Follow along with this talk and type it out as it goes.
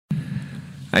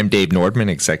I'm Dave Nordman,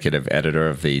 Executive Editor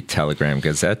of the Telegram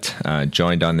Gazette,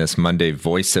 joined on this Monday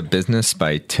Voice of Business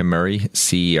by Tim Murray,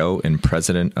 CEO and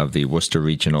President of the Worcester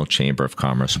Regional Chamber of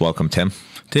Commerce. Welcome, Tim.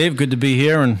 Dave, good to be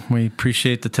here, and we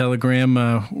appreciate the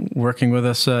Telegram working with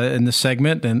us in this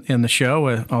segment and in the show.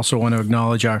 I also want to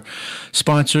acknowledge our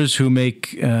sponsors who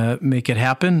make it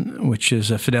happen, which is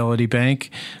Fidelity Bank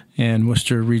and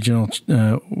Worcester Regional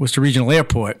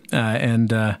Airport,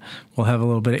 and we'll have a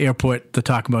little bit of airport to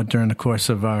talk about during the course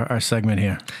of our segment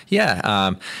here.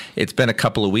 Yeah, it's been a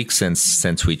couple of weeks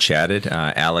since we chatted.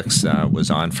 Alex was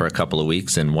on for a couple of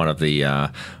weeks, and one of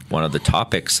the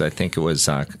topics, I think it was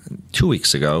 2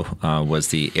 weeks ago, was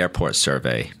the airport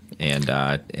survey. And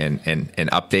an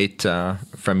update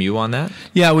from you on that?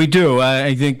 Yeah, we do.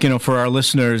 I think, for our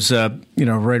listeners,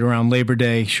 right around Labor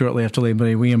Day, shortly after Labor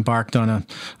Day, we embarked on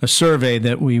a survey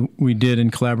that we did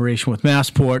in collaboration with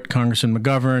Massport, Congressman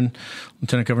McGovern,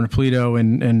 Lieutenant Governor Polito,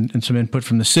 and some input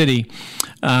from the city.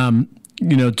 To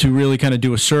really kind of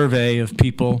do a survey of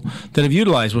people that have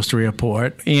utilized Worcester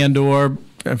Airport and or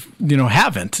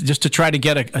haven't, just to try to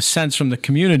get a sense from the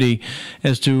community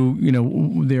as to,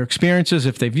 their experiences,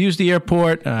 if they've used the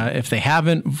airport, if they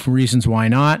haven't, for reasons why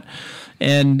not.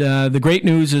 And the great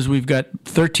news is we've got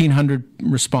 1,300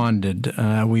 responded.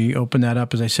 We opened that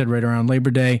up, as I said, right around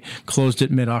Labor Day, closed it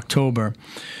mid-October.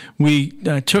 We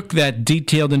took that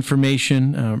detailed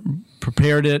information,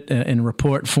 prepared it in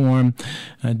report form,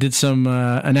 did some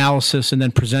analysis, and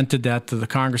then presented that to the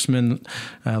Congressman,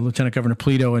 Lieutenant Governor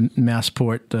Polito, and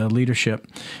Massport leadership.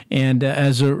 And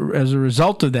as a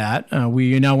result of that,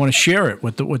 we now want to share it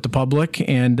with the public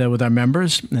and with our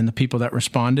members and the people that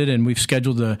responded. And we've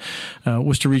scheduled the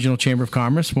Worcester Regional Chamber of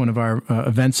Commerce. One of our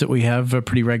events that we have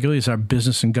pretty regularly is our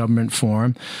Business and Government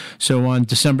Forum. So on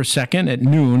December 2nd at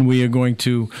noon, we are going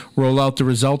to roll out the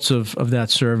results of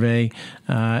that survey,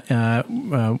 and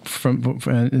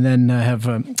then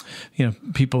have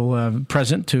people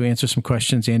present to answer some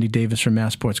questions. Andy Davis from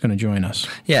Massport is going to join us.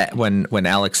 Yeah, when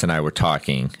Alex and I were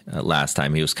talking last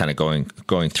time, he was kind of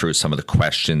going through some of the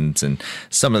questions and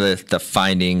some of the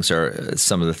findings or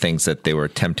some of the things that they were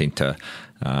attempting to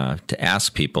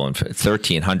ask people. And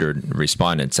 1,300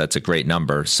 respondents, that's a great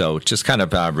number. So just kind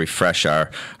of refresh our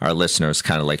listeners,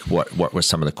 kind of like what were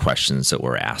some of the questions that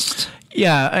were asked?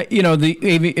 Yeah,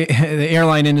 the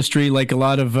airline industry, like a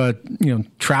lot of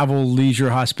travel, leisure,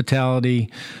 hospitality,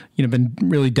 been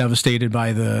really devastated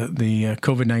by the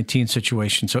COVID-19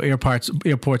 situation. So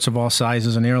airports of all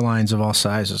sizes and airlines of all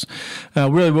sizes.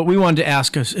 Really, what we wanted to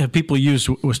ask is, have people used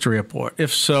Worcester Airport?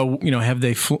 If so, where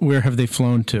have they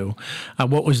flown to?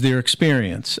 What was their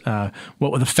experience?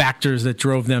 What were the factors that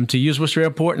drove them to use Worcester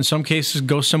Airport? In some cases,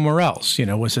 go somewhere else.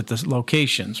 Was it the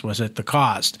locations? Was it the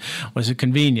cost? Was it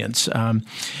convenience?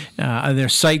 Are there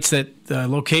sites that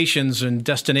locations and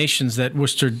destinations that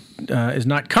Worcester is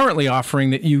not currently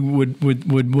offering that you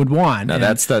would want? No,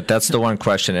 that's the one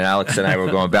question. And Alex and I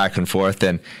were going back and forth,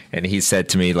 and he said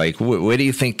to me, like, where do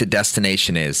you think the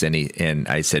destination is? And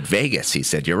I said, Vegas. He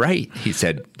said, you're right. He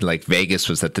said, like, Vegas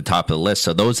was at the top of the list.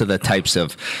 So those are the types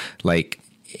of, like,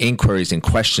 inquiries and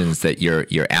questions that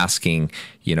you're asking,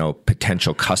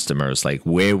 potential customers, like,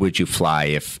 where would you fly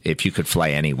if you could fly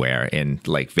anywhere? And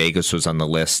like Vegas was on the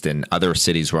list and other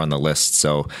cities were on the list.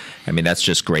 So, I mean, that's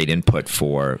just great input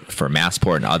for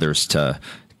Massport and others to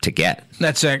get.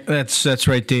 That's right,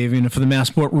 Dave. For the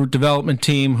Massport Route Development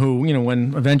Team, who,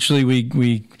 when eventually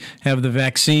we have the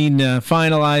vaccine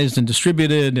finalized and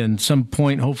distributed, and some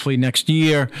point, hopefully next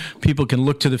year, people can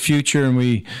look to the future, and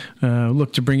we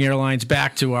look to bring airlines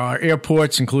back to our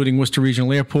airports, including Worcester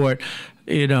Regional Airport.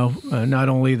 Not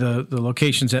only the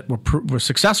locations that were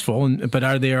successful, but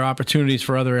are there opportunities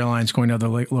for other airlines going to other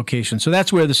locations? So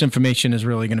that's where this information is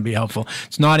really going to be helpful.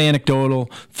 It's not anecdotal.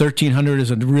 1,300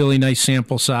 is a really nice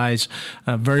sample size,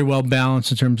 very well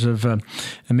balanced in terms of a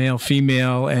male,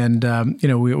 female, and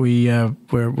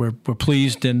we're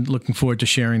pleased and looking forward to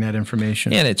sharing that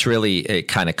information. And it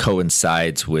kind of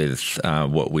coincides with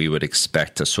what we would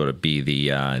expect to sort of be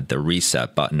the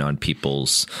reset button on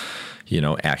people's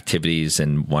activities,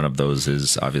 and one of those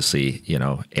is obviously,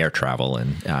 air travel,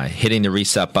 and hitting the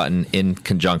reset button in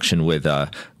conjunction with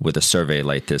a survey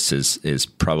like this is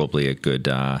probably a good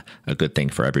thing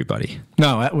for everybody.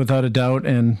 No, without a doubt,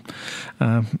 and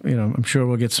I'm sure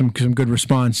we'll get some good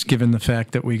response given the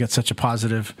fact that we got such a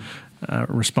positive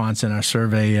response in our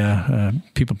survey,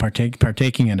 people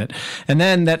partaking in it. And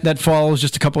then that follows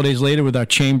just a couple of days later with our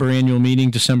chamber annual meeting,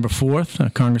 December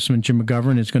 4th. Congressman Jim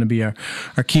McGovern is going to be our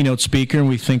keynote speaker, and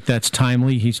we think that's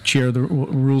timely. He's chair of the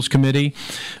Rules Committee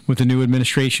with the new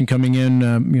administration coming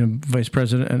in, Vice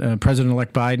President,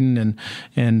 President-elect Biden,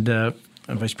 and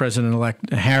Vice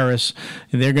President-elect Harris.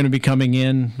 They're going to be coming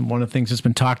in. One of the things that's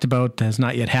been talked about that has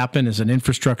not yet happened is an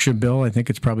infrastructure bill. I think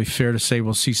it's probably fair to say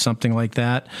we'll see something like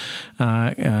that.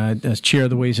 As chair of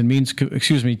the Ways and Means,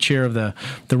 chair of the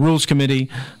Rules Committee,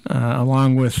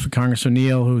 along with Congressman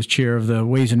Neal, who is chair of the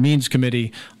Ways and Means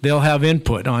Committee, they'll have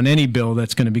input on any bill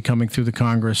that's going to be coming through the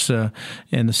Congress and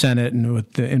the Senate, and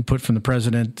with the input from the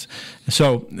president.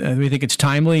 So we think it's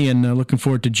timely, and looking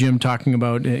forward to Jim talking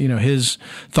about his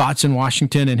thoughts in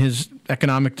Washington and his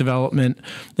economic development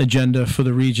agenda for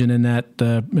the region in that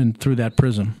and through that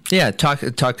prism. Yeah, talk.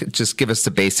 Just give us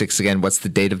the basics again. What's the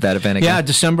date of that event again? Yeah,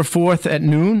 December 4th at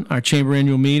noon, our chamber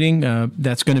annual meeting.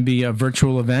 That's going to be a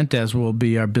virtual event, as will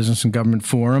be our Business and Government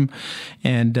Forum,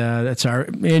 and that's our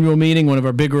annual meeting, one of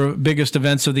our biggest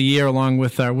events of the year, along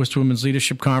with our Worcester Women's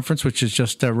Leadership Conference, which is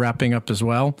just wrapping up as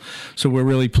well. So we're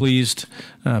really pleased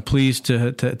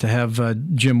to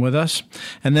have Jim with us.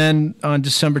 And then on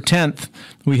December 10th,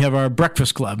 we have our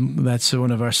Breakfast Club. That's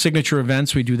one of our signature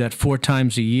events. We do that 4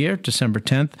 times a year, December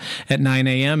 10th at 9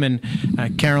 a.m.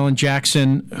 And Carolyn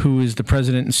Jackson, who is the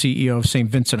president and CEO of St.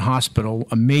 Vincent Hospital,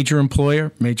 a major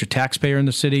employer, major taxpayer in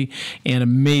the city, and a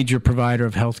major provider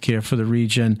of health care for the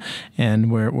region.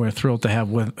 And we're thrilled to have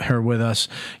her with us.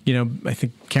 I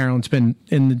think Carolyn's been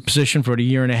in the position for a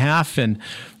year and a half, and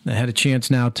I had a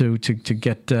chance now to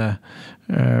get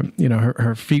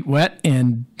her feet wet,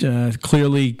 and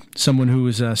clearly someone who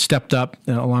has stepped up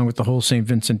along with the whole St.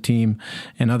 Vincent team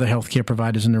and other healthcare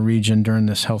providers in the region during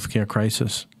this healthcare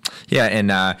crisis. Yeah,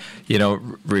 and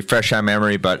refresh our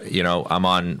memory, but I'm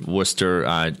on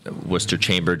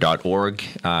worcesterchamber.org,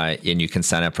 and you can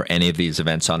sign up for any of these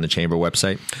events on the chamber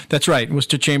website. That's right,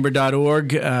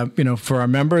 worcesterchamber.org. For our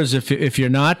members, if you're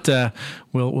not,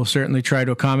 we'll certainly try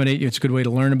to accommodate you. It's a good way to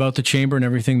learn about the chamber and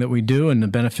everything that we do and the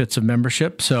benefits of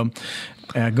membership. So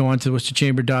go on to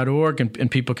worcesterchamber.org,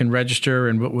 and people can register,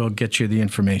 and we'll get you the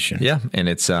information. Yeah, and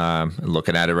it's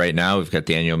looking at it right now. We've got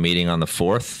the annual meeting on the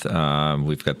 4th.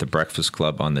 We've got the Breakfast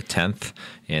Club on the 10th,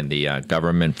 and the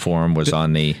government forum was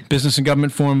on the... Business and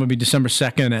Government Forum will be December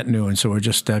 2nd at noon, so we're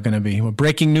just going to be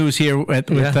breaking news here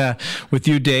with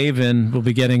you, Dave, and we'll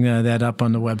be getting that up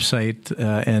on the website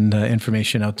and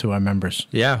information out to our members.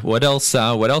 Yeah, what else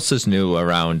is new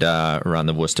around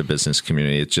the Worcester business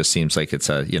community? It just seems like it's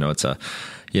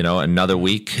another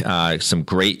week. Some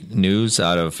great news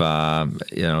out of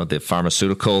the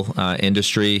pharmaceutical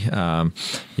industry. I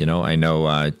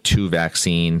know 2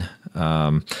 vaccine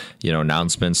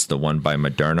announcements. The one by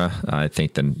Moderna, I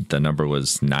think the number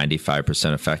was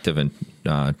 95% effective in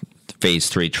phase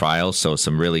 3 trials. So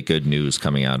some really good news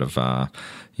coming out of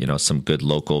some good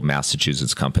local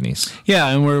Massachusetts companies. Yeah,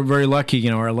 and we're very lucky.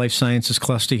 Our life sciences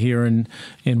cluster here in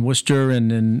Worcester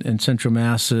and in Central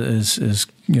Mass is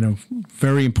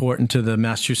very important to the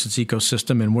Massachusetts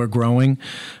ecosystem, and we're growing.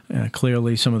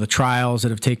 Clearly, some of the trials that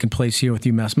have taken place here with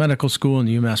UMass Medical School and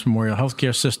the UMass Memorial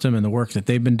Healthcare System and the work that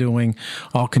they've been doing,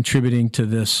 all contributing to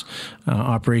this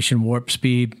Operation Warp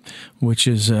Speed, which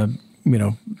is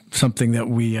something that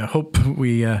we hope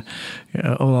will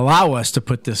allow us to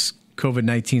put this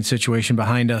COVID-19 situation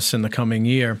behind us in the coming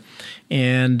year.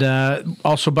 And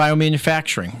also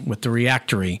biomanufacturing with the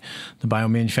Reactory, the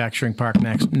biomanufacturing park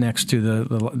next to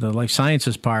the Life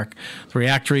Sciences Park. The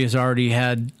Reactory has already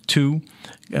had 2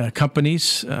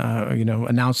 companies,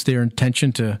 announced their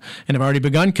intention to, and have already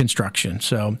begun construction.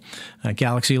 So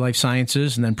Galaxy Life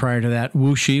Sciences, and then prior to that,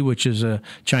 Wuxi, which is a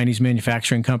Chinese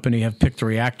manufacturing company, have picked the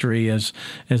Reactory as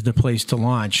the place to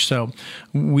launch. So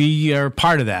we are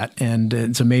part of that, and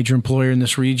it's a major employer in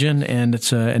this region, and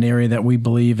it's an area that we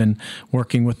believe in.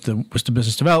 Working with the Worcester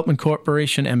Business Development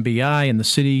Corporation, MBI, and the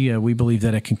city, we believe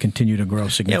that it can continue to grow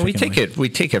significantly. Yeah, we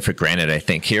take it for granted, I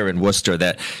think, here in Worcester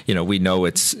that, we know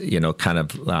it's, kind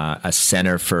of a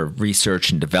center for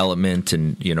research and development,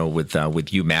 and, with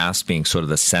UMass being sort of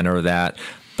the center of that.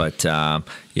 But, I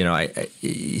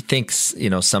think,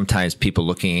 sometimes people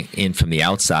looking in from the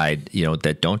outside,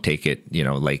 that don't take it,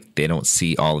 like they don't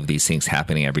see all of these things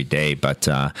happening every day. But,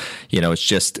 it's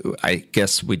just, I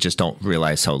guess we just don't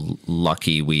realize how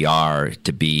lucky we are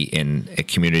to be in a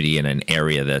community in an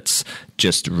area that's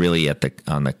just really at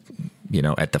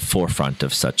the forefront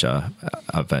of such an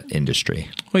industry.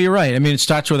 Well, you're right. I mean, it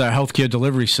starts with our healthcare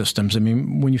delivery systems. I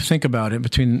mean, when you think about it,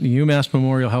 between the UMass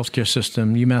Memorial Healthcare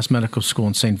System, UMass Medical School,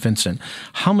 and St. Vincent,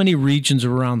 how many regions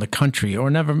around the country, or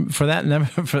for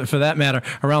that matter,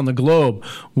 around the globe,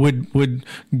 would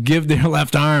give their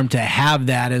left arm to have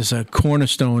that as a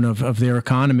cornerstone of their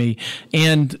economy,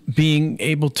 and being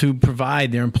able to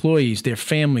provide their employees, their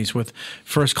families with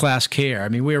first-class care? I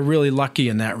mean, we're really lucky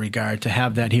in that regard to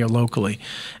have that here locally. locally,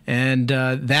 and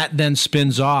that then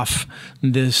spins off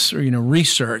this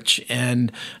research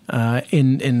and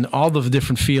in all the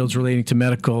different fields relating to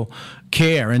medical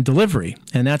care and delivery,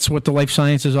 and that's what the life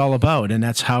science is all about, and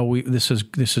that's how this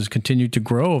has continued to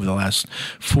grow over the last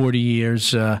 40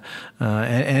 years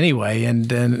anyway, and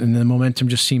the momentum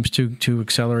just seems to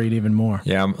accelerate even more.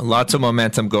 Yeah, lots of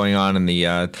momentum going on in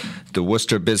the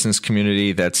Worcester business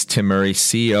community. That's Tim Murray,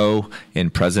 CEO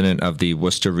and president of the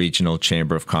Worcester Regional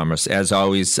Chamber of Commerce. As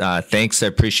always, thanks. I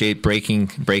appreciate breaking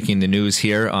the news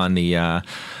here on the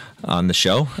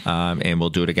show, and we'll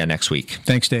do it again next week.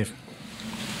 Thanks, Dave.